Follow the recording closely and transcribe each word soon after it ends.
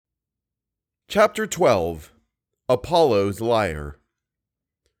Chapter 12. Apollo's Lyre.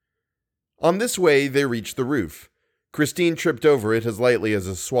 On this way they reached the roof. Christine tripped over it as lightly as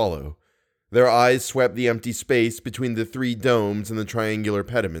a swallow. Their eyes swept the empty space between the three domes and the triangular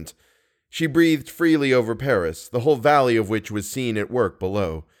pediment. She breathed freely over Paris, the whole valley of which was seen at work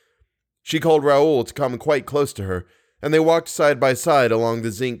below. She called Raoul to come quite close to her, and they walked side by side along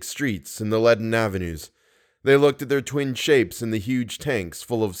the zinc streets and the leaden avenues. They looked at their twin shapes in the huge tanks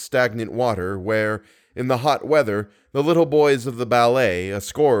full of stagnant water where, in the hot weather, the little boys of the ballet, a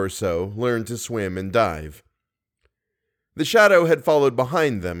score or so, learned to swim and dive. The shadow had followed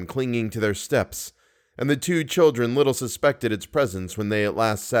behind them, clinging to their steps, and the two children little suspected its presence when they at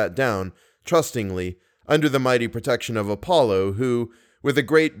last sat down, trustingly, under the mighty protection of Apollo, who, with a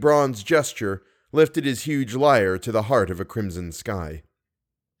great bronze gesture, lifted his huge lyre to the heart of a crimson sky.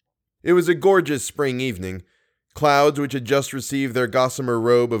 It was a gorgeous spring evening. Clouds, which had just received their gossamer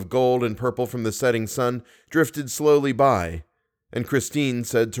robe of gold and purple from the setting sun, drifted slowly by, and Christine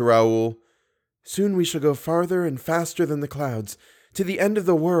said to Raoul, "Soon we shall go farther and faster than the clouds, to the end of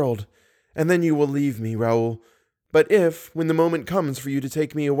the world, and then you will leave me, Raoul. But if, when the moment comes for you to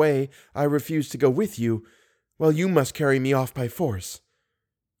take me away, I refuse to go with you, well, you must carry me off by force."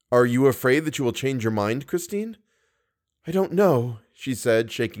 "Are you afraid that you will change your mind, Christine?" "I don't know," she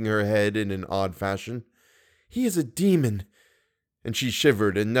said, shaking her head in an odd fashion. "He is a demon." And she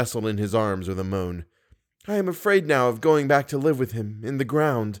shivered and nestled in his arms with a moan. "I am afraid now of going back to live with him, in the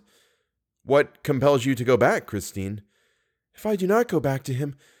ground." "What compels you to go back, Christine?" "If I do not go back to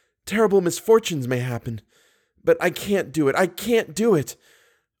him, terrible misfortunes may happen. But I can't do it. I can't do it.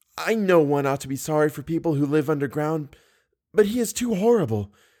 I know one ought to be sorry for people who live underground, but he is too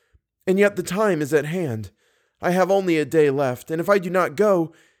horrible. And yet the time is at hand. I have only a day left, and if I do not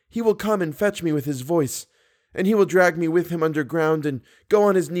go, he will come and fetch me with his voice, and he will drag me with him underground and go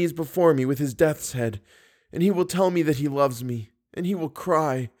on his knees before me with his death's head, and he will tell me that he loves me, and he will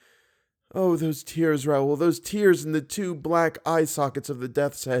cry. Oh, those tears, Raoul, those tears in the two black eye sockets of the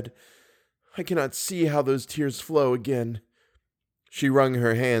death's head. I cannot see how those tears flow again." She wrung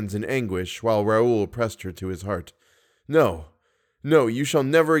her hands in anguish while Raoul pressed her to his heart. No, you shall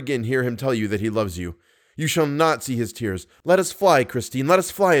never again hear him tell you that he loves you. You shall not see his tears. Let us fly, Christine, let us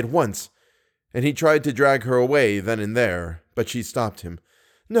fly at once." And he tried to drag her away then and there, but she stopped him.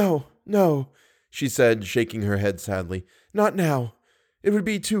 No, she said, shaking her head sadly. "Not now. It would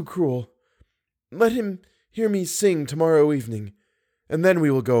be too cruel. Let him hear me sing tomorrow evening, and then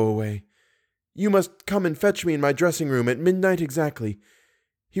we will go away. You must come and fetch me in my dressing room at midnight exactly.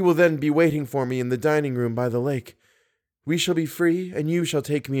 He will then be waiting for me in the dining room by the lake. We shall be free, and you shall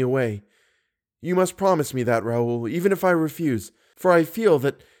take me away. You must promise me that, Raoul, even if I refuse, for I feel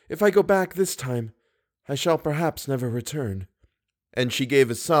that if I go back this time, I shall perhaps never return." And she gave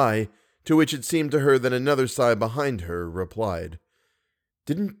a sigh, to which it seemed to her that another sigh behind her replied.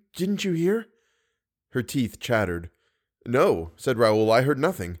 Didn't you hear?" Her teeth chattered. "No," said Raoul, "I heard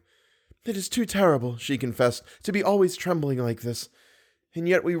nothing." "It is too terrible," she confessed, "to be always trembling like this. And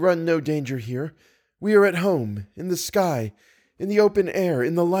yet we run no danger here. We are at home, in the sky, in the open air,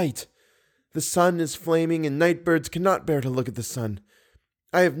 in the light. The sun is flaming, and night birds cannot bear to look at the sun.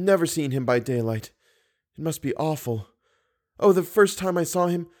 I have never seen him by daylight. It must be awful. Oh, the first time I saw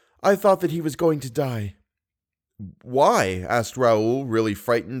him, I thought that he was going to die." "Why?" asked Raoul, really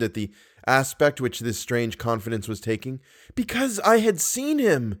frightened at the aspect which this strange confidence was taking. "Because I had seen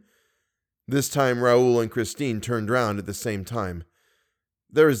him." This time Raoul and Christine turned round at the same time.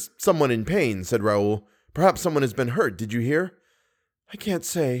 "There is someone in pain," said Raoul. "Perhaps someone has been hurt. Did you hear?" "I can't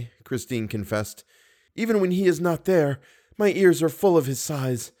say," Christine confessed. "Even when he is not there, my ears are full of his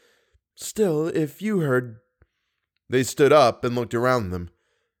sighs. Still, if you heard—" They stood up and looked around them.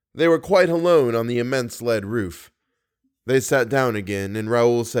 They were quite alone on the immense lead roof. They sat down again, and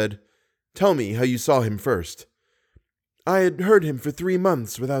Raoul said, "Tell me how you saw him first." "I had heard him for 3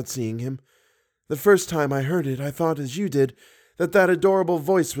 months without seeing him. The first time I heard it, I thought, as you did, that adorable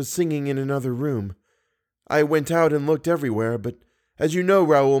voice was singing in another room. I went out and looked everywhere, but as you know,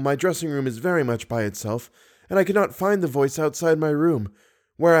 Raoul, my dressing room is very much by itself, and I could not find the voice outside my room,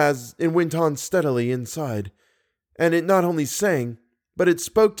 whereas it went on steadily inside. And it not only sang, but it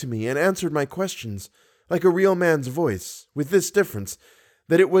spoke to me and answered my questions, like a real man's voice, with this difference,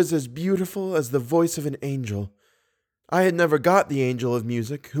 that it was as beautiful as the voice of an angel. I had never got the angel of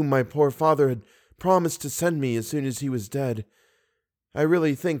music, whom my poor father had promised to send me as soon as he was dead. I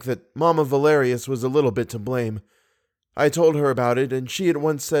really think that Mamma Valerius was a little bit to blame. I told her about it, and she at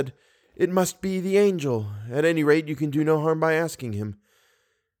once said, 'It must be the angel. At any rate, you can do no harm by asking him.'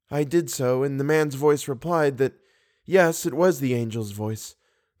 I did so, and the man's voice replied that, yes, it was the angel's voice,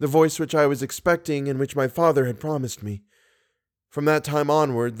 the voice which I was expecting and which my father had promised me. From that time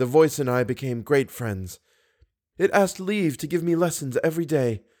onward, the voice and I became great friends. It asked leave to give me lessons every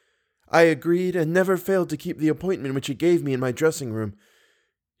day. I agreed and never failed to keep the appointment which it gave me in my dressing room.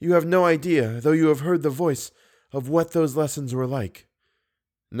 You have no idea, though you have heard the voice, of what those lessons were like."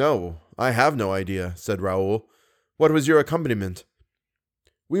 "No, I have no idea," said Raoul. "What was your accompaniment?"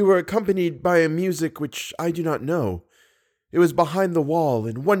 "We were accompanied by a music which I do not know. It was behind the wall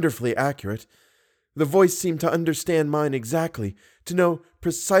and wonderfully accurate. The voice seemed to understand mine exactly, to know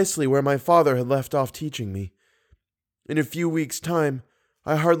precisely where my father had left off teaching me. In a few weeks' time,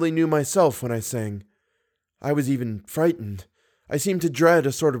 I hardly knew myself when I sang. I was even frightened. I seemed to dread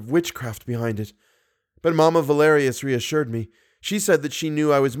a sort of witchcraft behind it. But Mamma Valerius reassured me. She said that she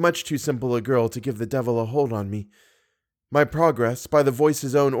knew I was much too simple a girl to give the devil a hold on me. My progress, by the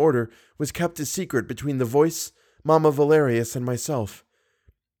voice's own order, was kept a secret between the voice, Mamma Valerius, and myself.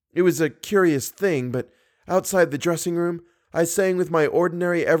 It was a curious thing, but outside the dressing room, I sang with my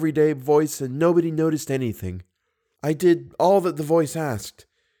ordinary everyday voice and nobody noticed anything. I did all that the voice asked.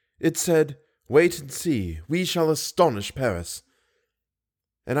 It said, 'Wait and see, we shall astonish Paris.'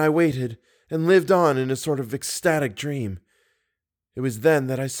 And I waited and lived on in a sort of ecstatic dream. It was then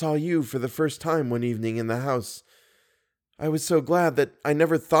that I saw you for the first time one evening in the house. I was so glad that I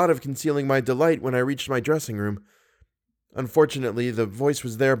never thought of concealing my delight when I reached my dressing room. Unfortunately, the voice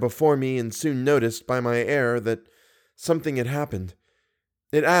was there before me and soon noticed by my air that something had happened.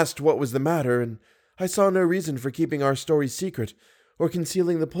 It asked what was the matter, and I saw no reason for keeping our story secret or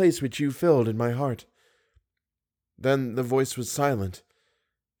concealing the place which you filled in my heart. Then the voice was silent.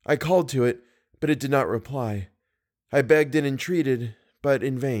 I called to it, but it did not reply. I begged and entreated, but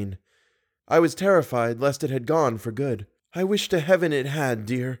in vain. I was terrified lest it had gone for good. I wish to heaven it had,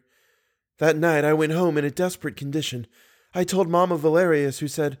 dear. That night I went home in a desperate condition. I told Mamma Valerius, who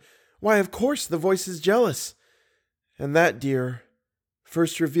said, 'Why, of course, the voice is jealous.' And that, dear,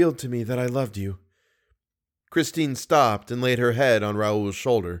 first revealed to me that I loved you." Christine stopped and laid her head on Raoul's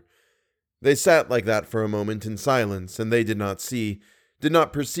shoulder. They sat like that for a moment in silence, and they did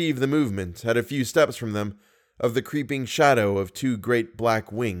not perceive the movement, at a few steps from them, of the creeping shadow of two great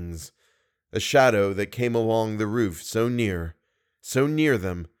black wings, a shadow that came along the roof so near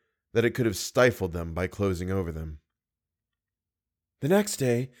them, that it could have stifled them by closing over them. "The next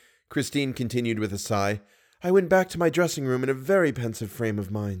day," Christine continued with a sigh, "I went back to my dressing room in a very pensive frame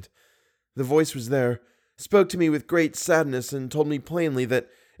of mind. The voice was there, spoke to me with great sadness, and told me plainly that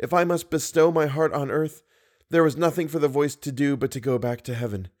if I must bestow my heart on earth, there was nothing for the voice to do but to go back to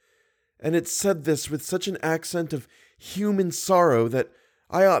heaven. And it said this with such an accent of human sorrow that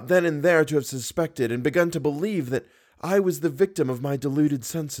I ought then and there to have suspected and begun to believe that I was the victim of my deluded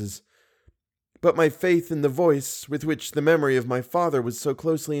senses. But my faith in the voice, with which the memory of my father was so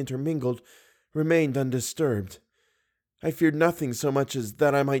closely intermingled, remained undisturbed. I feared nothing so much as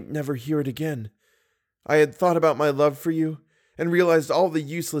that I might never hear it again. I had thought about my love for you, and realized all the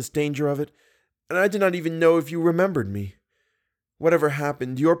useless danger of it, and I did not even know if you remembered me. Whatever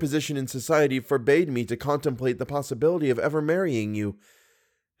happened, your position in society forbade me to contemplate the possibility of ever marrying you,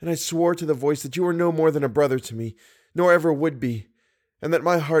 and I swore to the voice that you were no more than a brother to me, nor ever would be, and that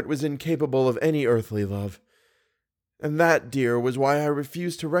my heart was incapable of any earthly love. And that, dear, was why I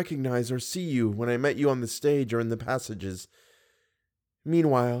refused to recognize or see you when I met you on the stage or in the passages.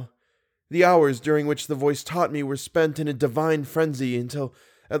 Meanwhile, the hours during which the voice taught me were spent in a divine frenzy until,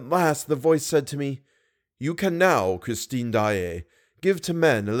 at last, the voice said to me, 'You can now, Christine Daae, give to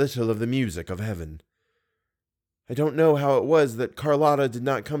men a little of the music of heaven.' I don't know how it was that Carlotta did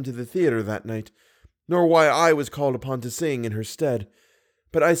not come to the theater that night, nor why I was called upon to sing in her stead,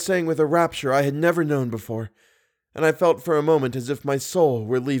 but I sang with a rapture I had never known before, and I felt for a moment as if my soul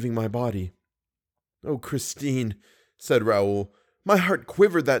were leaving my body. 'Oh, Christine,' said Raoul, 'my heart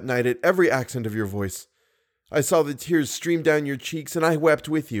quivered that night at every accent of your voice. I saw the tears stream down your cheeks, and I wept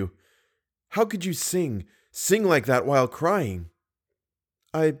with you. How could you sing like that while crying?'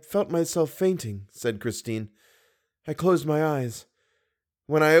 'I felt myself fainting,' said Christine. 'I closed my eyes.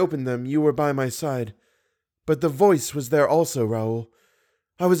 When I opened them, you were by my side. But the voice was there also, Raoul.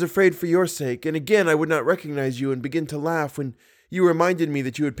 I was afraid for your sake, and again I would not recognize you and begin to laugh when you reminded me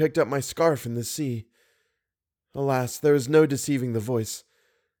that you had picked up my scarf in the sea. Alas, there is no deceiving the voice.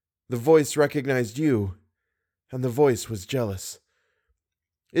 The voice recognized you, and the voice was jealous.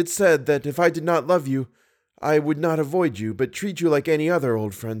 It said that if I did not love you, I would not avoid you, but treat you like any other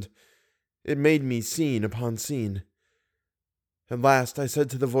old friend. It made me scene upon scene. At last I said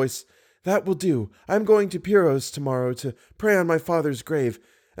to the voice, 'That will do. I am going to Piro's tomorrow to pray on my father's grave,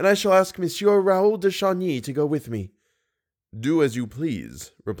 and I shall ask Monsieur Raoul de Chagny to go with me.' Do as you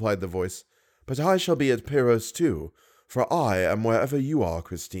please, replied the voice, but I shall be at Pyrrhus too, for I am wherever you are,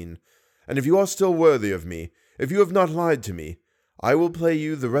 Christine, and if you are still worthy of me, if you have not lied to me, I will play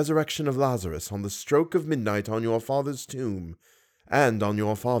you the resurrection of Lazarus on the stroke of midnight on your father's tomb, and on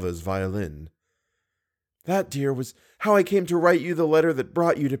your father's violin. That, dear, was how I came to write you the letter that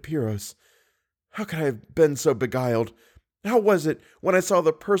brought you to Pyrrhus. How could I have been so beguiled? How was it, when I saw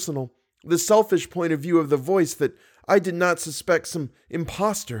the personal, the selfish point of view of the voice, that I did not suspect some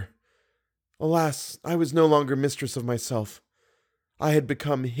impostor? Alas, I was no longer mistress of myself. I had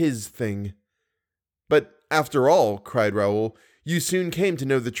become his thing. But after all, cried Raoul, you soon came to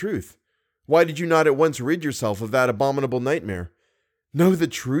know the truth. Why did you not at once rid yourself of that abominable nightmare? Know the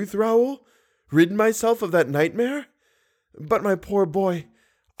truth, Raoul? Rid myself of that nightmare? But my poor boy,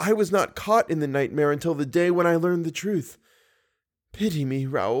 I was not caught in the nightmare until the day when I learned the truth. Pity me,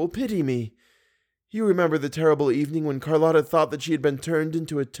 Raoul, pity me. You remember the terrible evening when Carlotta thought that she had been turned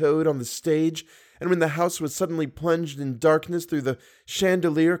into a toad on the stage, and when the house was suddenly plunged in darkness through the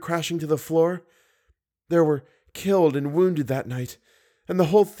chandelier crashing to the floor? There were killed and wounded that night, and the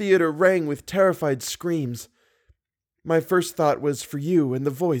whole theater rang with terrified screams. My first thought was for you and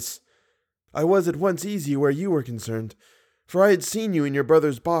the voice. I was at once easy where you were concerned, for I had seen you in your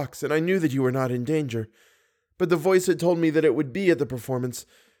brother's box, and I knew that you were not in danger. But the voice had told me that it would be at the performance,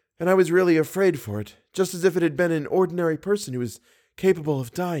 and I was really afraid for it, just as if it had been an ordinary person who was capable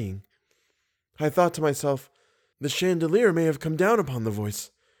of dying. I thought to myself, the chandelier may have come down upon the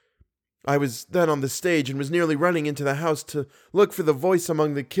voice. I was then on the stage and was nearly running into the house to look for the voice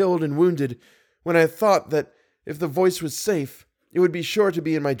among the killed and wounded, when I thought that if the voice was safe, it would be sure to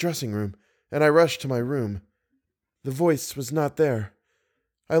be in my dressing room, and I rushed to my room. The voice was not there.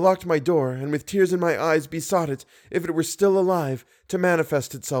 I locked my door, and with tears in my eyes besought it, if it were still alive, to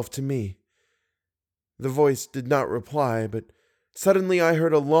manifest itself to me. The voice did not reply, but suddenly I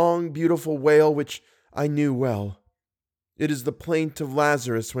heard a long, beautiful wail which I knew well. It is the plaint of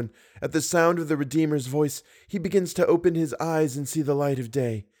Lazarus when, at the sound of the Redeemer's voice, he begins to open his eyes and see the light of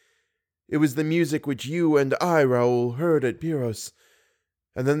day. It was the music which you and I, Raoul, heard at Pyrrhus.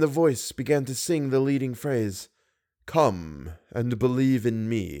 And then the voice began to sing the leading phrase, "Come and believe in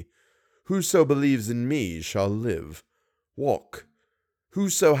me. Whoso believes in me shall live. Walk.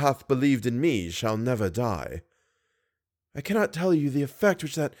 Whoso hath believed in me shall never die." I cannot tell you the effect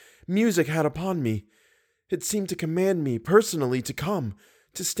which that music had upon me. It seemed to command me personally to come,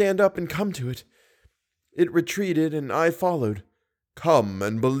 to stand up and come to it. It retreated, and I followed. "Come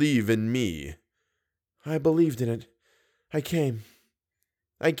and believe in me." I believed in it. I came,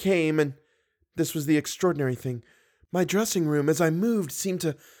 and this was the extraordinary thing. My dressing room, as I moved, seemed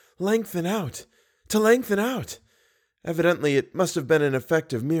to lengthen out. Evidently, it must have been an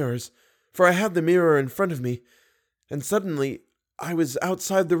effect of mirrors, for I had the mirror in front of me, and suddenly I was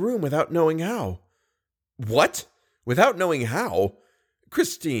outside the room without knowing how. What? Without knowing how?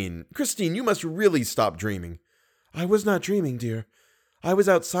 Christine, you must really stop dreaming. I was not dreaming, dear. I was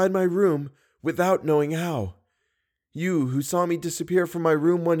outside my room without knowing how. You, who saw me disappear from my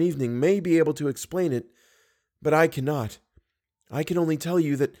room one evening, may be able to explain it, but I cannot. I can only tell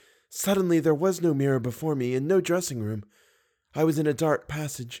you that suddenly there was no mirror before me and no dressing room. I was in a dark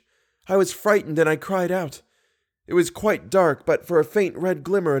passage. I was frightened and I cried out. It was quite dark, but for a faint red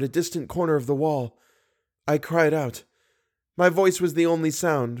glimmer at a distant corner of the wall. I cried out. My voice was the only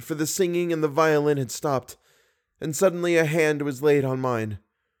sound, for the singing and the violin had stopped, and suddenly a hand was laid on mine,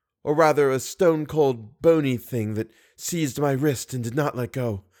 or rather a stone-cold, bony thing that seized my wrist and did not let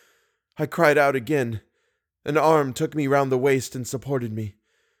go. I cried out again. An arm took me round the waist and supported me.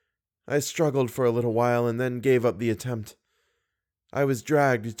 I struggled for a little while and then gave up the attempt. I was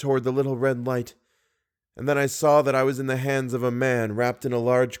dragged toward the little red light, and then I saw that I was in the hands of a man wrapped in a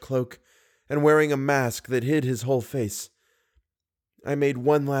large cloak and wearing a mask that hid his whole face. I made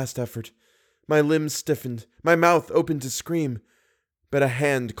one last effort. My limbs stiffened, my mouth opened to scream, but a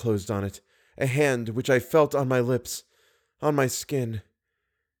hand closed on it, a hand which I felt on my lips, on my skin,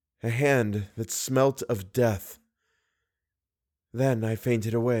 a hand that smelt of death. Then I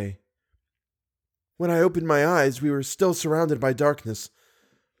fainted away. When I opened my eyes, we were still surrounded by darkness.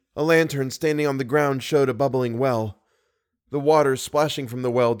 A lantern standing on the ground showed a bubbling well. The water splashing from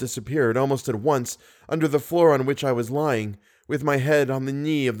the well disappeared almost at once under the floor on which I was lying, with my head on the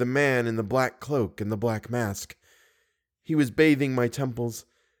knee of the man in the black cloak and the black mask. He was bathing my temples,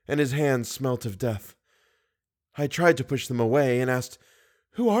 and his hands smelt of death. I tried to push them away and asked,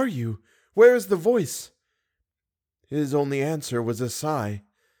 "Who are you? Where is the voice?" His only answer was a sigh.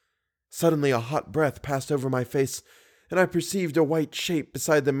 Suddenly a hot breath passed over my face, and I perceived a white shape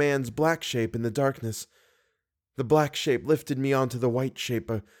beside the man's black shape in the darkness. The black shape lifted me onto the white shape.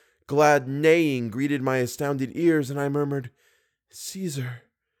 A glad neighing greeted my astounded ears, and I murmured, "Caesar."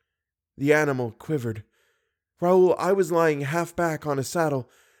 The animal quivered. Raoul, I was lying half back on a saddle,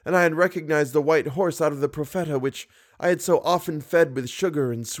 and I had recognized the white horse out of the Profeta which I had so often fed with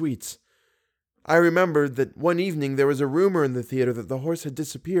sugar and sweets. I remembered that one evening there was a rumor in the theater that the horse had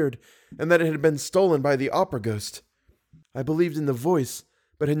disappeared, and that it had been stolen by the opera ghost. I believed in the voice,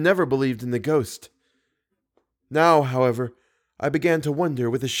 but had never believed in the ghost. Now, however, I began to wonder,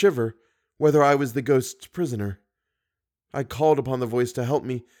 with a shiver, whether I was the ghost's prisoner. I called upon the voice to help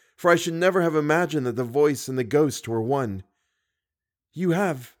me, for I should never have imagined that the voice and the ghost were one. "You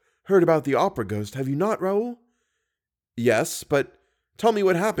have heard about the opera ghost, have you not, Raoul?" "Yes, but tell me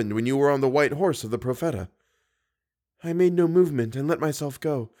what happened when you were on the white horse of the Profeta." "I made no movement and let myself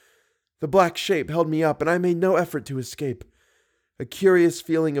go. The black shape held me up, and I made no effort to escape. A curious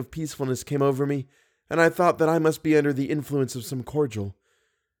feeling of peacefulness came over me, and I thought that I must be under the influence of some cordial.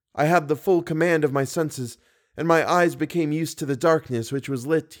 I had the full command of my senses, and my eyes became used to the darkness which was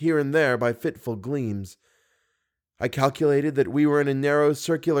lit here and there by fitful gleams. I calculated that we were in a narrow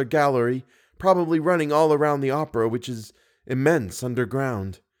circular gallery, probably running all around the opera, which is immense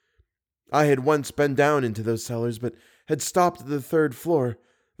underground. I had once been down into those cellars, but had stopped at the 3rd floor,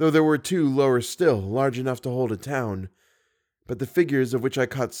 though there were 2 lower still, large enough to hold a town. But the figures of which I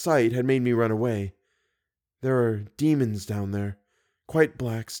caught sight had made me run away. There are demons down there, quite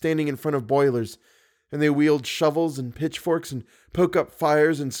black, standing in front of boilers, and they wield shovels and pitchforks and poke up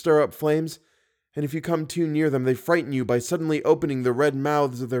fires and stir up flames, and if you come too near them, they frighten you by suddenly opening the red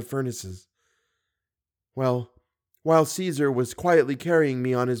mouths of their furnaces. Well, while Caesar was quietly carrying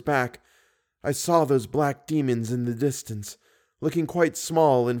me on his back, I saw those black demons in the distance, looking quite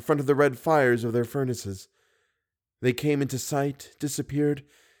small in front of the red fires of their furnaces. They came into sight, disappeared,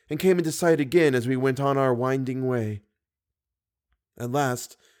 and came into sight again as we went on our winding way. At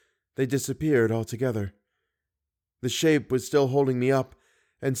last, they disappeared altogether. The shape was still holding me up,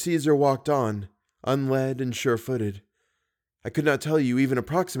 and Caesar walked on, unled and sure-footed. I could not tell you even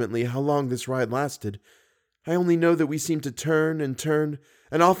approximately how long this ride lasted. I only know that we seemed to turn,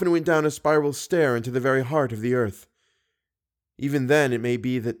 and often went down a spiral stair into the very heart of the earth. Even then it may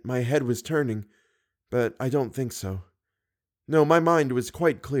be that my head was turning, but I don't think so. No, my mind was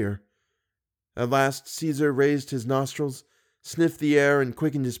quite clear. At last Caesar raised his nostrils, sniffed the air, and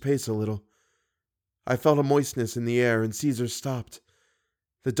quickened his pace a little. I felt a moistness in the air, and Caesar stopped.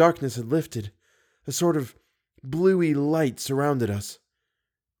 The darkness had lifted. A sort of bluey light surrounded us.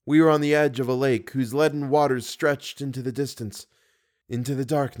 We were on the edge of a lake whose leaden waters stretched into the distance, into the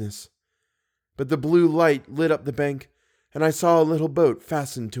darkness. But the blue light lit up the bank, and I saw a little boat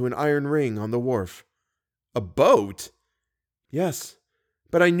fastened to an iron ring on the wharf. "A boat?" "Yes,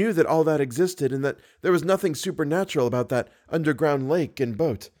 but I knew that all that existed, and that there was nothing supernatural about that underground lake and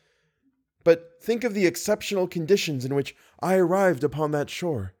boat. But think of the exceptional conditions in which I arrived upon that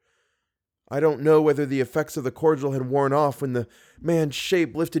shore. I don't know whether the effects of the cordial had worn off when the man's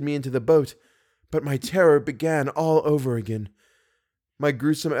shape lifted me into the boat, but my terror began all over again. My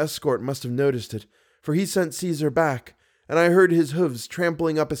gruesome escort must have noticed it, for he sent Caesar back, and I heard his hooves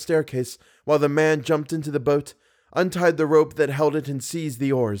trampling up a staircase while the man jumped into the boat, untied the rope that held it, and seized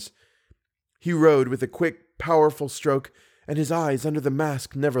the oars. He rowed with a quick, powerful stroke, and his eyes under the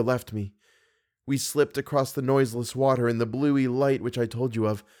mask never left me. We slipped across the noiseless water in the bluey light which I told you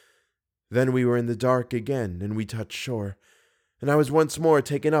of. Then we were in the dark again, and we touched shore, and I was once more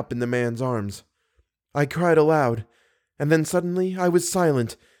taken up in the man's arms. I cried aloud, and then suddenly I was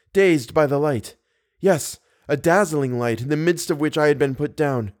silent, dazed by the light. Yes, a dazzling light, in the midst of which I had been put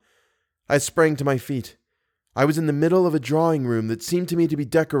down. I sprang to my feet. I was in the middle of a drawing-room that seemed to me to be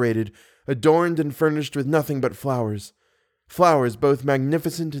decorated, adorned and furnished with nothing but flowers. Flowers both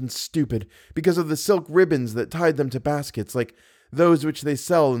magnificent and stupid, because of the silk ribbons that tied them to baskets, like those which they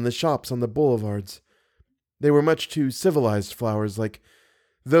sell in the shops on the boulevards. They were much too civilized flowers, like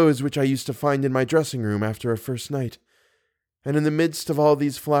those which I used to find in my dressing-room after a first night. And in the midst of all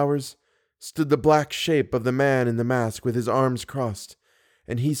these flowers stood the black shape of the man in the mask with his arms crossed,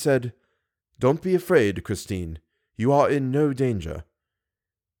 and he said, "Don't be afraid, Christine. You are in no danger."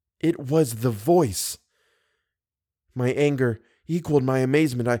 It was the voice. My anger equaled my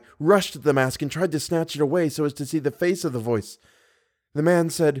amazement. I rushed at the mask and tried to snatch it away so as to see the face of the voice. The man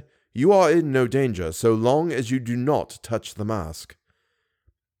said, "You are in no danger so long as you do not touch the mask."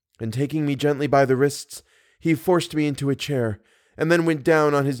 And taking me gently by the wrists, he forced me into a chair, and then went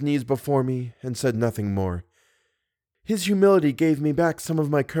down on his knees before me and said nothing more. His humility gave me back some of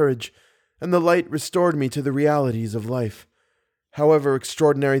my courage, and the light restored me to the realities of life. However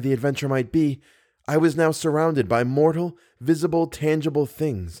extraordinary the adventure might be, I was now surrounded by mortal, visible, tangible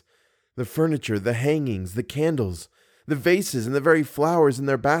things. The furniture, the hangings, the candles, the vases, and the very flowers in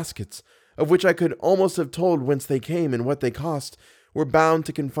their baskets, of which I could almost have told whence they came and what they cost, were bound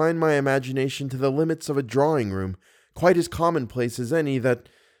to confine my imagination to the limits of a drawing-room, quite as commonplace as any that,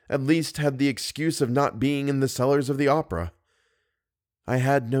 at least, had the excuse of not being in the cellars of the opera. I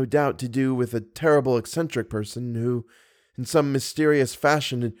had no doubt to do with a terrible eccentric person who, in some mysterious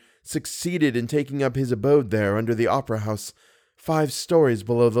fashion, had succeeded in taking up his abode there under the opera house, 5 stories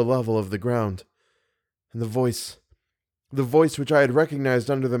below the level of the ground. And the voice which I had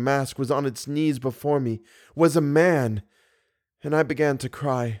recognized under the mask was on its knees before me, was a man, and I began to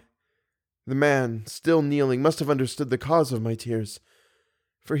cry. The man, still kneeling, must have understood the cause of my tears,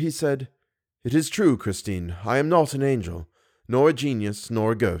 for he said, "It is true, Christine, I am not an angel, nor a genius,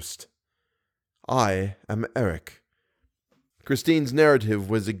 nor a ghost. I am Eric." Christine's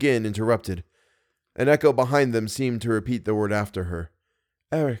narrative was again interrupted. An echo behind them seemed to repeat the word after her.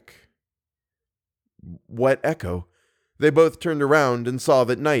 "Eric." What echo? They both turned around and saw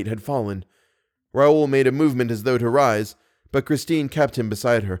that night had fallen. Raoul made a movement as though to rise, but Christine kept him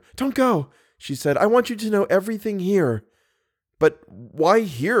beside her. "Don't go," she said. "I want you to know everything here." "But why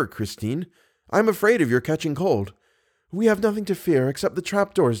here, Christine? I'm afraid of your catching cold." "We have nothing to fear except the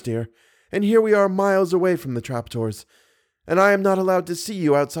trapdoors, dear, and here we are miles away from the trapdoors, and I am not allowed to see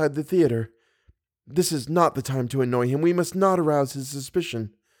you outside the theater. This is not the time to annoy him. We must not arouse his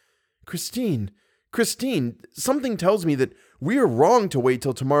suspicion." Christine, something tells me that we are wrong to wait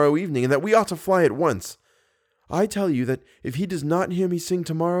till tomorrow evening and that we ought to fly at once. I tell you that if he does not hear me sing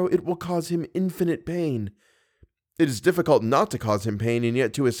tomorrow, it will cause him infinite pain." "It is difficult not to cause him pain and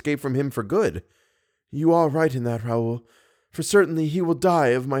yet to escape from him for good." "You are right in that, Raoul, for certainly he will die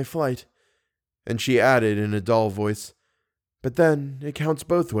of my flight." And she added in a dull voice, "But then it counts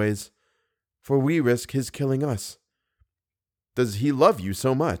both ways, for we risk his killing us." "Does he love you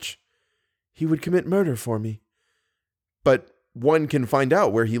so much?" "He would commit murder for me." "But one can find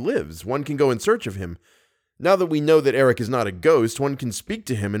out where he lives. One can go in search of him. Now that we know that Eric is not a ghost, one can speak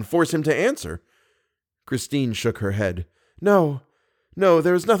to him and force him to answer." Christine shook her head. No,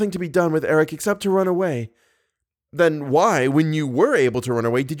 there is nothing to be done with Eric except to run away." "Then why, when you were able to run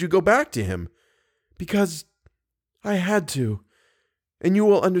away, did you go back to him?" "Because I had to, and you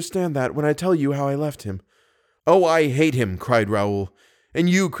will understand that when I tell you how I left him." "Oh, I hate him," cried Raoul. "And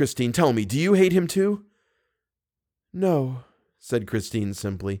you, Christine, tell me, do you hate him too?" "No," said Christine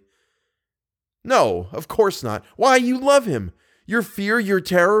simply. "No, of course not. Why, you love him. Your fear, your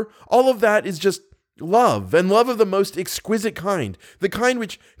terror, all of that is just love, and love of the most exquisite kind, the kind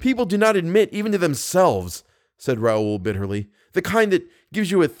which people do not admit even to themselves," said Raoul bitterly. "The kind that gives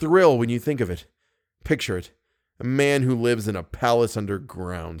you a thrill when you think of it. Picture it, a man who lives in a palace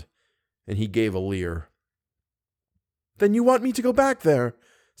underground." And he gave a leer. "Then you want me to go back there?"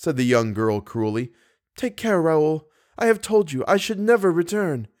 said the young girl cruelly. "Take care, Raoul. I have told you I should never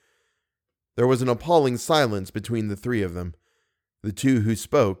return." There was an appalling silence between the 3 of them, the 2 who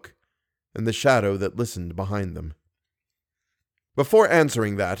spoke, and the shadow that listened behind them. "Before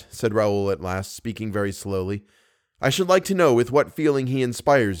answering that," said Raoul at last, speaking very slowly, "I should like to know with what feeling he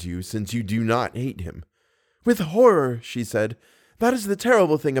inspires you, since you do not hate him." "With horror," she said. "That is the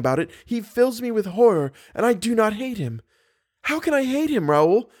terrible thing about it. He fills me with horror, and I do not hate him. How can I hate him,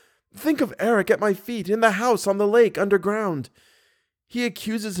 Raoul? Think of Eric at my feet, in the house on the lake underground. He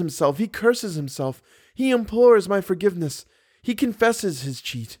accuses himself, he curses himself, he implores my forgiveness, he confesses his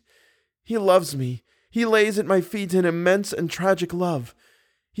cheat. He loves me, he lays at my feet an immense and tragic love.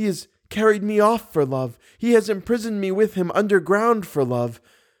 He has carried me off for love, he has imprisoned me with him underground for love.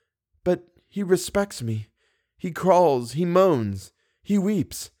 But he respects me, he crawls, he moans, he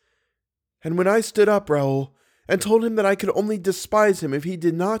weeps. And when I stood up, Raoul, and told him that I could only despise him if he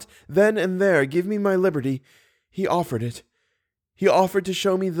did not, then and there, give me my liberty, he offered it. He offered to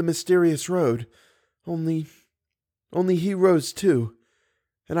show me the mysterious road. Only he rose too,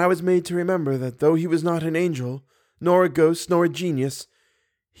 and I was made to remember that though he was not an angel, nor a ghost, nor a genius,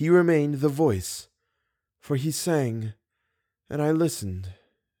 he remained the voice, for he sang, and I listened,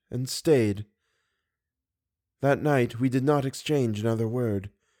 and stayed. That night we did not exchange another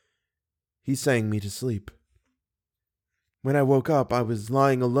word. He sang me to sleep. When I woke up, I was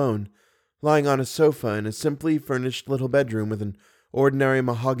lying alone, lying on a sofa in a simply furnished little bedroom with an ordinary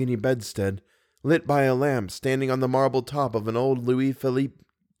mahogany bedstead, lit by a lamp standing on the marble top of an old Louis Philippe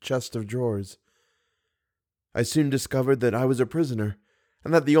chest of drawers. I soon discovered that I was a prisoner,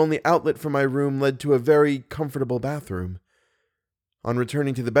 and that the only outlet from my room led to a very comfortable bathroom. On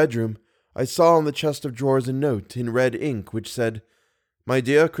returning to the bedroom, I saw on the chest of drawers a note in red ink which said, "My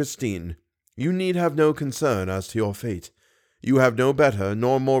dear Christine, You need have no concern as to your fate. You have no better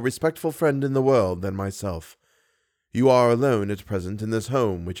nor more respectful friend in the world than myself. You are alone at present in this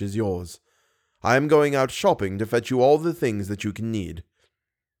home which is yours. I am going out shopping to fetch you all the things that you can need."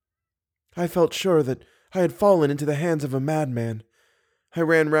 I felt sure that I had fallen into the hands of a madman. I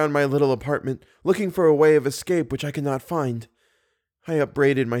ran round my little apartment, looking for a way of escape which I could not find. I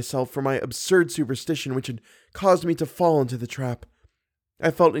upbraided myself for my absurd superstition which had caused me to fall into the trap.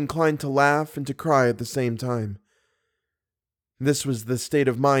 I felt inclined to laugh and to cry at the same time. This was the state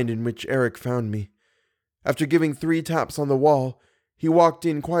of mind in which Eric found me. After giving 3 taps on the wall, he walked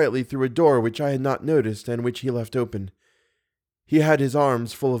in quietly through a door which I had not noticed and which he left open. He had his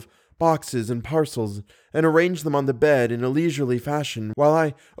arms full of boxes and parcels, and arranged them on the bed in a leisurely fashion, while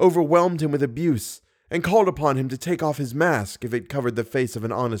I overwhelmed him with abuse, and called upon him to take off his mask if it covered the face of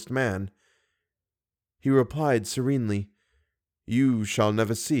an honest man. He replied serenely, "You shall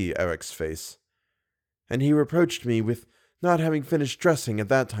never see Eric's face." And he reproached me with not having finished dressing at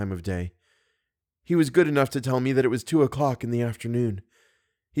that time of day. He was good enough to tell me that it was 2 o'clock in the afternoon.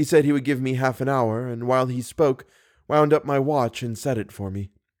 He said he would give me half an hour, and while he spoke, wound up my watch and set it for me.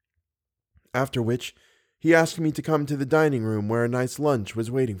 After which, he asked me to come to the dining room where a nice lunch was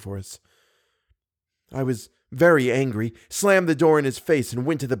waiting for us. I was very angry, slammed the door in his face, and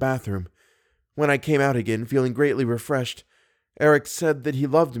went to the bathroom. When I came out again, feeling greatly refreshed, Eric said that he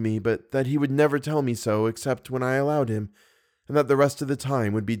loved me, but that he would never tell me so except when I allowed him, and that the rest of the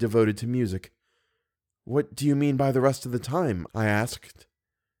time would be devoted to music. "What do you mean by the rest of the time?" I asked.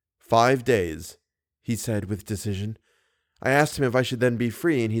 5 days, he said with decision. I asked him if I should then be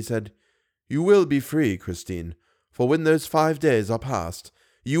free, and he said, "You will be free, Christine, for when those 5 days are past,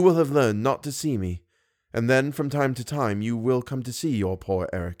 you will have learned not to see me, and then from time to time you will come to see your poor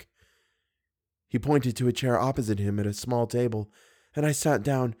Eric." He pointed to a chair opposite him at a small table, and I sat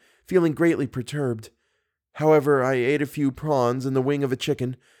down, feeling greatly perturbed. However, I ate a few prawns and the wing of a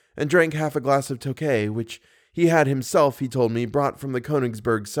chicken, and drank half a glass of Tokay, which he had himself, he told me, brought from the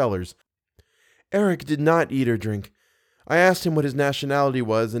Königsberg cellars. Eric did not eat or drink. I asked him what his nationality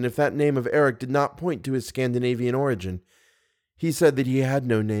was, and if that name of Eric did not point to his Scandinavian origin. He said that he had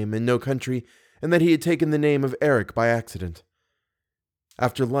no name and no country, and that he had taken the name of Eric by accident.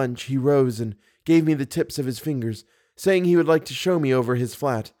 After lunch, he rose and gave me the tips of his fingers, saying he would like to show me over his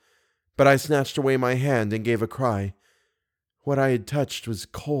flat, but I snatched away my hand and gave a cry. What I had touched was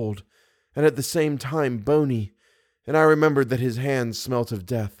cold, and at the same time bony, and I remembered that his hands smelt of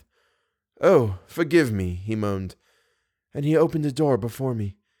death. "Oh, forgive me," he moaned, and he opened a door before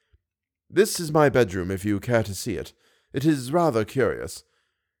me. "This is my bedroom, if you care to see it. It is rather curious."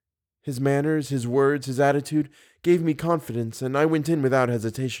 His manners, his words, his attitude gave me confidence, and I went in without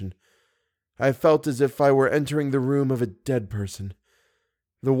hesitation. I felt as if I were entering the room of a dead person.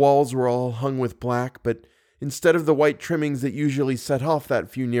 The walls were all hung with black, but instead of the white trimmings that usually set off that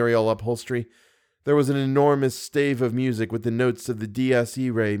funereal upholstery, there was an enormous stave of music with the notes of the Dies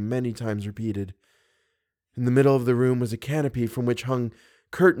Irae many times repeated. In the middle of the room was a canopy from which hung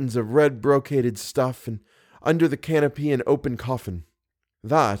curtains of red brocaded stuff, and under the canopy an open coffin.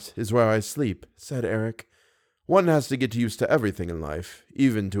 "That is where I sleep," said Eric. "One has to get used to everything in life,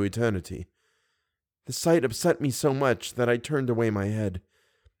 even to eternity." The sight upset me so much that I turned away my head.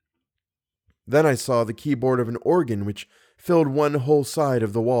 Then I saw the keyboard of an organ which filled one whole side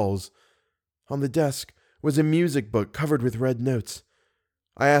of the walls. On the desk was a music book covered with red notes.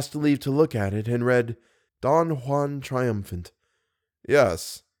 I asked leave to look at it and read, "Don Juan Triumphant."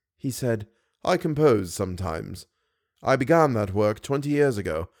 "Yes," he said, "I compose sometimes. I began that work 20 years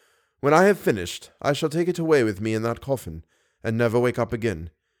ago. When I have finished, I shall take it away with me in that coffin, and never wake up again."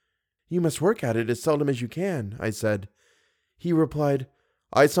 "You must work at it as seldom as you can," I said. He replied,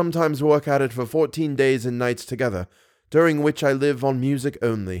 "I sometimes work at it for 14 days and nights together, during which I live on music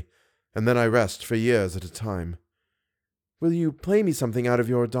only, and then I rest for years at a time." "Will you play me something out of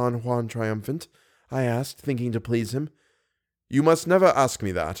your Don Juan Triumphant?" I asked, thinking to please him. "You must never ask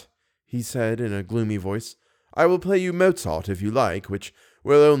me that," he said in a gloomy voice. "I will play you Mozart if you like, which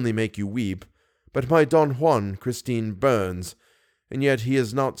will only make you weep, but my Don Juan, Christine, burns, and yet he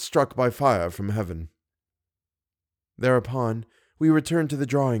is not struck by fire from heaven." Thereupon, we returned to the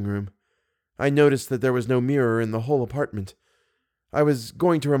drawing-room. I noticed that there was no mirror in the whole apartment. I was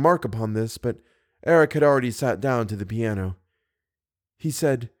going to remark upon this, but Eric had already sat down to the piano. He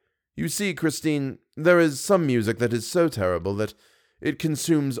said, "You see, Christine, there is some music that is so terrible that it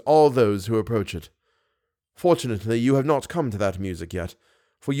consumes all those who approach it. Fortunately, you have not come to that music yet,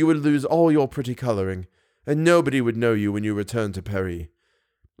 for you would lose all your pretty coloring, and nobody would know you when you return to Paris.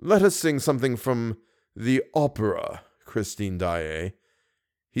 Let us sing something from the opera, Christine Daae."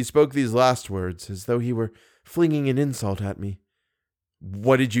 He spoke these last words as though he were flinging an insult at me.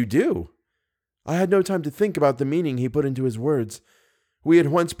 What did you do? I had no time to think about the meaning he put into his words. We had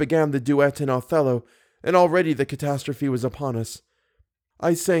once began the duet in Othello, and already the catastrophe was upon us.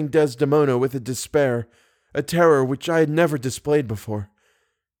 I sang Desdemona with a despair, a terror which I had never displayed before.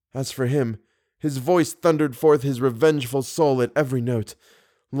 As for him, his voice thundered forth his revengeful soul at every note.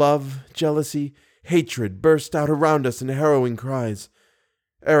 Love, jealousy, hatred burst out around us in harrowing cries.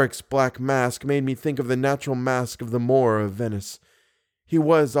 Eric's black mask made me think of the natural mask of the Moor of Venice. He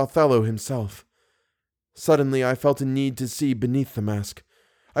was Othello himself. Suddenly I felt a need to see beneath the mask.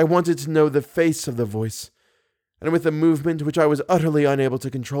 I wanted to know the face of the voice. And with a movement which I was utterly unable to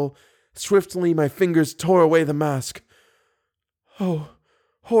control, swiftly my fingers tore away the mask. Oh,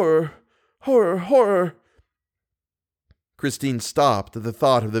 horror, horror, horror! Christine stopped at the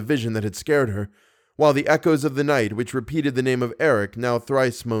thought of the vision that had scared her, while the echoes of the night which repeated the name of Eric now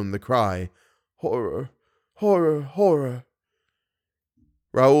thrice moaned the cry, Horror, horror, horror!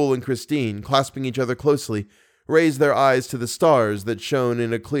 Raoul and Christine, clasping each other closely, raised their eyes to the stars that shone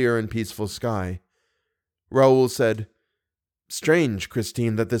in a clear and peaceful sky. Raoul said, Strange,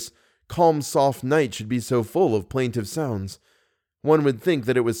 Christine, that this calm, soft night should be so full of plaintive sounds. One would think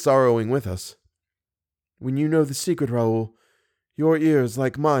that it was sorrowing with us. When you know the secret, Raoul, your ears,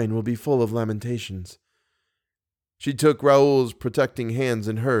 like mine, will be full of lamentations. She took Raoul's protecting hands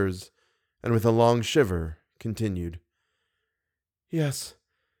in hers, and with a long shiver, continued. Yes,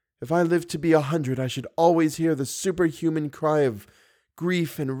 if I lived to be 100, I should always hear the superhuman cry of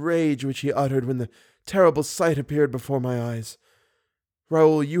grief and rage which he uttered when the terrible sight appeared before my eyes.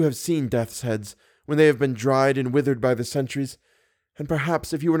 Raoul, you have seen death's heads, when they have been dried and withered by the centuries, and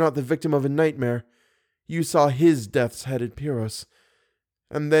perhaps if you were not the victim of a nightmare, you saw his death's head at Pyros,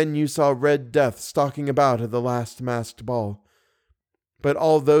 and then you saw Red Death stalking about at the last masked ball. But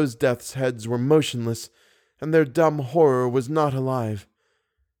all those death's heads were motionless, and their dumb horror was not alive.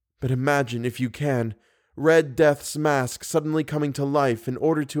 But imagine, if you can, Red Death's mask suddenly coming to life in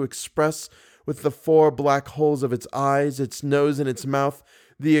order to express, with the 4 black holes of its eyes, its nose, and its mouth,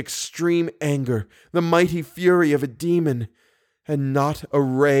 the extreme anger, the mighty fury of a demon, and not a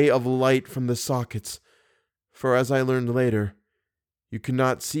ray of light from the sockets, for as I learned later, you could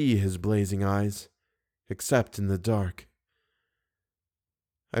not see his blazing eyes, except in the dark.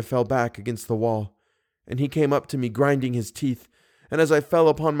 I fell back against the wall, and he came up to me grinding his teeth, and as I fell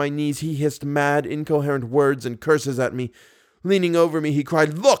upon my knees he hissed mad, incoherent words and curses at me. Leaning over me, he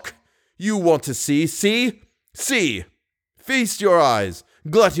cried, Look! You want to see? See? See! Feast your eyes!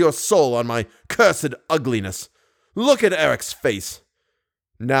 Glut your soul on my cursed ugliness! Look at Eric's face!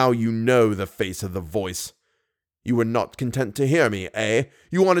 Now you know the face of the voice. You were not content to hear me, eh?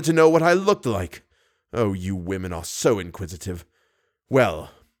 You wanted to know what I looked like. Oh, you women are so inquisitive.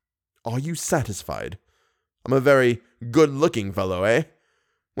 Well, are you satisfied? I'm a very good-looking fellow, eh?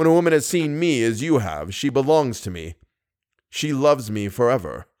 When a woman has seen me as you have, she belongs to me. She loves me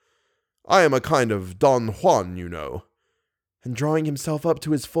forever. I am a kind of Don Juan, you know. And drawing himself up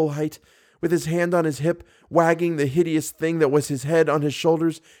to his full height, with his hand on his hip, wagging the hideous thing that was his head on his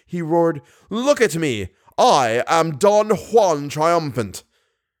shoulders, he roared, Look at me! I am Don Juan triumphant!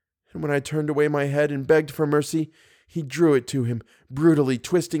 And when I turned away my head and begged for mercy, he drew it to him, brutally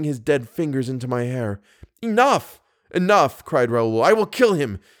twisting his dead fingers into my hair. Enough! Enough! Cried Raoul. I will kill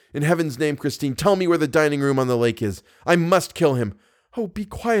him! In heaven's name, Christine, tell me where the dining room on the lake is. I must kill him. Oh, be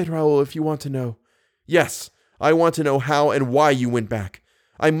quiet, Raoul, if you want to know. Yes, I want to know how and why you went back.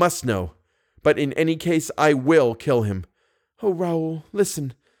 I must know. But in any case, I will kill him. Oh, Raoul,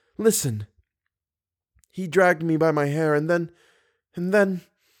 listen, listen. He dragged me by my hair, and then...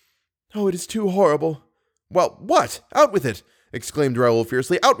 Oh, it is too horrible. Well, what? Out with it! Exclaimed Raoul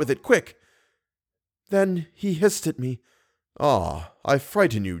fiercely. Out with it, quick! Then he hissed at me. Ah, I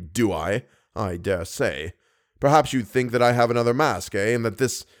frighten you, do I? I dare say. Perhaps you think that I have another mask, eh? And that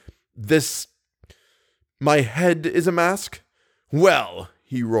this... My head is a mask? Well,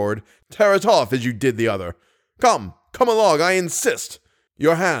 he roared, tear it off as you did the other. Come along, I insist.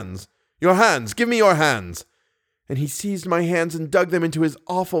 Your hands, give me your hands. And he seized my hands and dug them into his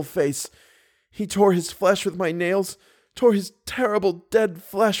awful face. He tore his flesh with my nails, tore his terrible dead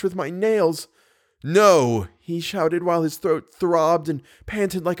flesh with my nails. No, he shouted while his throat throbbed and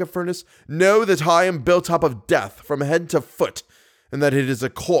panted like a furnace. Know that I am built up of death from head to foot, and that it is a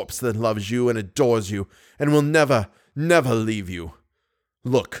corpse that loves you and adores you, and will never, never leave you.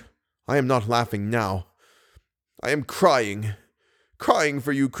 Look, I am not laughing now. I am crying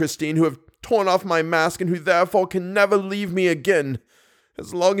for you, Christine, who have torn off my mask and who therefore can never leave me again.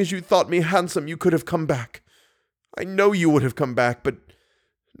 As long as you thought me handsome, you could have come back. I know you would have come back, but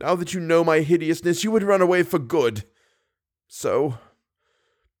Now that you know my hideousness, you would run away for good. So,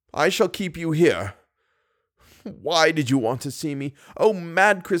 I shall keep you here. Why did you want to see me? Oh,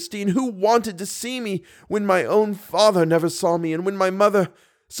 mad Christine, who wanted to see me when my own father never saw me, and when my mother,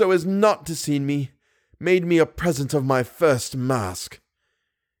 so as not to see me, made me a present of my first mask?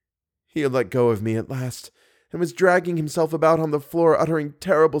 He had let go of me at last, and was dragging himself about on the floor, uttering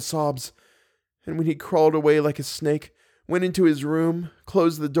terrible sobs. And when he crawled away like a snake, went into his room,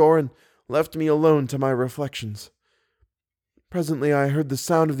 closed the door, and left me alone to my reflections. Presently I heard the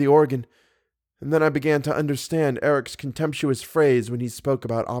sound of the organ, and then I began to understand Eric's contemptuous phrase when he spoke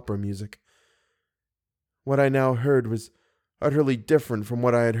about opera music. What I now heard was utterly different from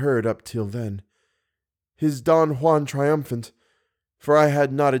what I had heard up till then. His Don Juan triumphant, for I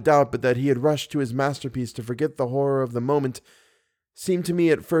had not a doubt but that he had rushed to his masterpiece to forget the horror of the moment, seemed to me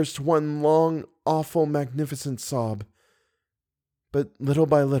at first one long, awful, magnificent sob. But little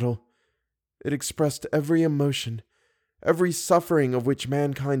by little, it expressed every emotion, every suffering of which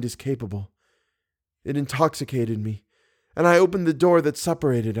mankind is capable. It intoxicated me, and I opened the door that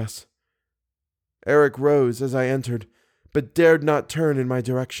separated us. Eric rose as I entered, but dared not turn in my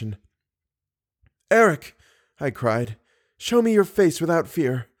direction. "Eric," I cried, "show me your face without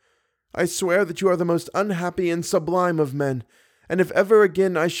fear. I swear that you are the most unhappy and sublime of men, and if ever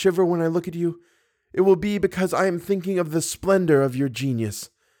again I shiver when I look at you, it will be because I am thinking of the splendor of your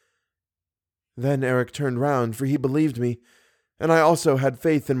genius." Then Eric turned round, for he believed me, and I also had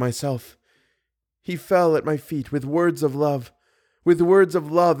faith in myself. He fell at my feet with words of love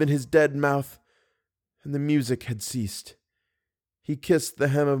in his dead mouth, and the music had ceased. He kissed the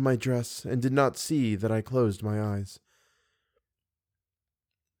hem of my dress, and did not see that I closed my eyes.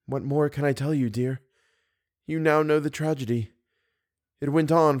 What more can I tell you, dear? You now know the tragedy. It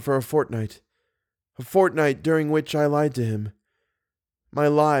went on for a fortnight during which I lied to him. My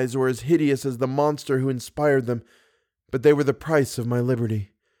lies were as hideous as the monster who inspired them, but they were the price of my liberty.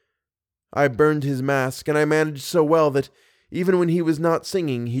 I burned his mask, and I managed so well that, even when he was not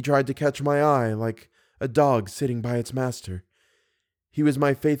singing, he tried to catch my eye like a dog sitting by its master. He was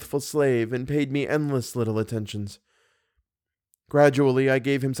my faithful slave, and paid me endless little attentions. Gradually I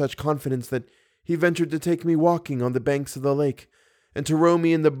gave him such confidence that he ventured to take me walking on the banks of the lake, and to row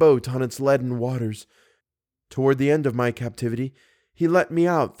me in the boat on its leaden waters. Toward the end of my captivity, he let me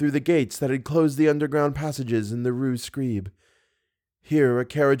out through the gates that had closed the underground passages in the Rue Scribe. Here a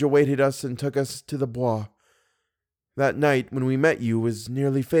carriage awaited us and took us to the Bois. That night when we met you was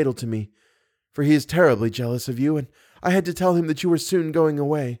nearly fatal to me, for he is terribly jealous of you, and I had to tell him that you were soon going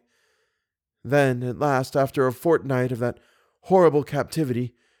away. Then, at last, after a fortnight of that horrible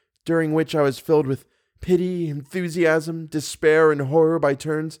captivity, during which I was filled with pity, enthusiasm, despair, and horror by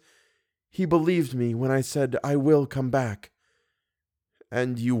turns, he believed me when I said, "I will come back."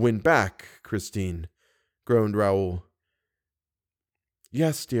 "And you went back, Christine," groaned Raoul.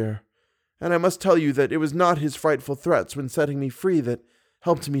 "Yes, dear, and I must tell you that it was not his frightful threats when setting me free that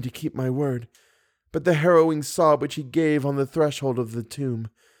helped me to keep my word, but the harrowing sob which he gave on the threshold of the tomb.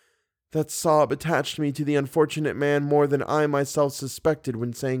 That sob attached me to the unfortunate man more than I myself suspected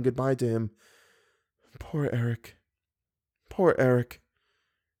when saying goodbye to him. Poor Eric. Poor Eric."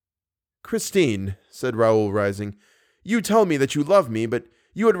 "Christine," said Raoul, rising, "you tell me that you love me, but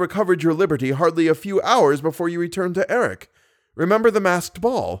you had recovered your liberty hardly a few hours before you returned to Eric. Remember the masked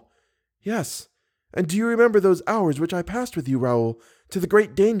ball?" "Yes, and do you remember those hours which I passed with you, Raoul, to the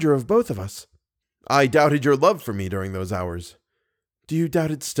great danger of both of us?" "I doubted your love for me during those hours." "Do you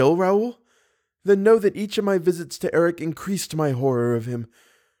doubt it still, Raoul? Then know that each of my visits to Eric increased my horror of him,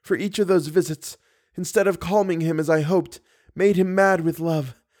 for each of those visits, instead of calming him as I hoped, made him mad with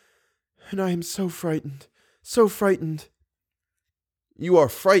love. And I am so frightened, so frightened." "You are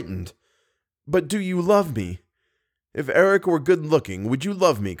frightened? But do you love me? If Eric were good-looking, would you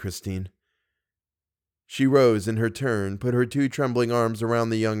love me, Christine?" She rose in her turn, put her two trembling arms around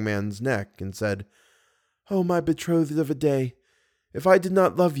the young man's neck, and said, "Oh, my betrothed of a day, if I did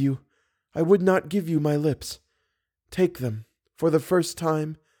not love you, I would not give you my lips. Take them, for the first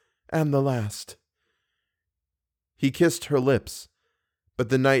time and the last." He kissed her lips, but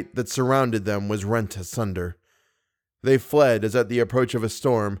the night that surrounded them was rent asunder. They fled as at the approach of a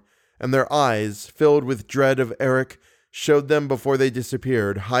storm, and their eyes, filled with dread of Eric, showed them before they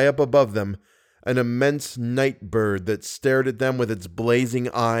disappeared, high up above them, an immense night bird that stared at them with its blazing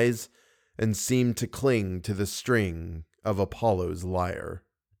eyes and seemed to cling to the string of Apollo's lyre.